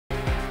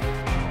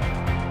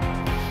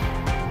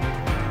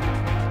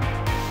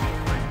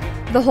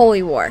The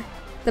Holy War,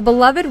 the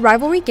beloved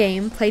rivalry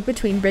game played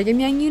between Brigham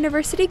Young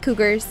University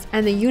Cougars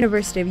and the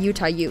University of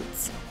Utah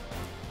Utes.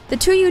 The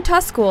two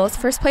Utah schools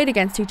first played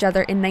against each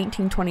other in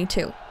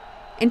 1922.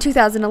 In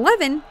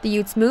 2011, the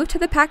Utes moved to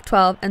the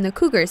Pac-12 and the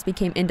Cougars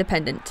became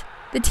independent.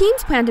 The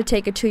teams planned to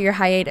take a 2-year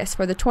hiatus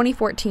for the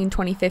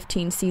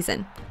 2014-2015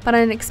 season, but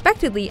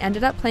unexpectedly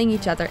ended up playing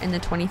each other in the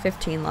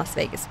 2015 Las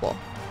Vegas Bowl.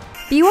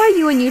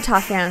 BYU and Utah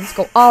fans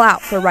go all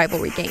out for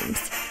rivalry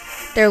games.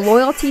 Their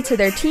loyalty to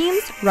their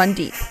teams run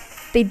deep.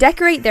 They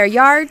decorate their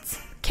yards,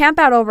 camp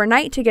out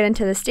overnight to get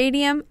into the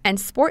stadium, and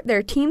sport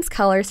their team's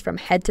colors from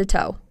head to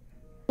toe.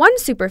 One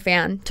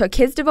superfan took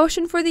his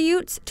devotion for the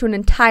Utes to an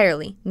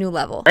entirely new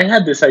level. I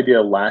had this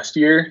idea last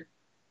year.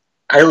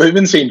 I live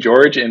in St.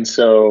 George, and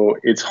so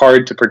it's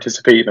hard to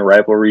participate in the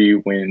rivalry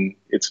when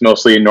it's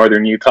mostly in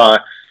northern Utah.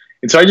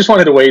 And so I just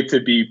wanted a way to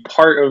be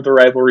part of the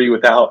rivalry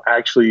without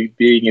actually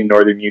being in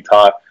northern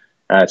Utah.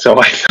 So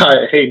I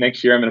thought, hey,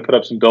 next year I'm going to put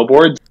up some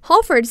billboards.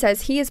 Halford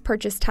says he has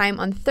purchased time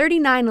on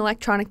 39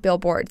 electronic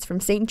billboards from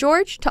St.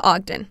 George to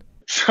Ogden.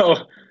 So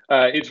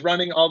it's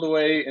running all the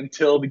way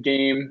until the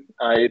game.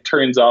 It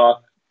turns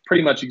off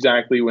pretty much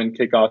exactly when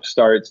kickoff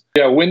starts.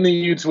 Yeah, when the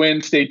Utes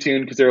win, stay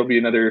tuned because there will be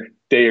another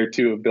day or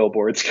two of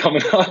billboards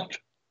coming up.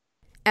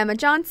 Emma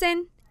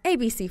Johnson,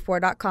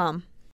 ABC4.com.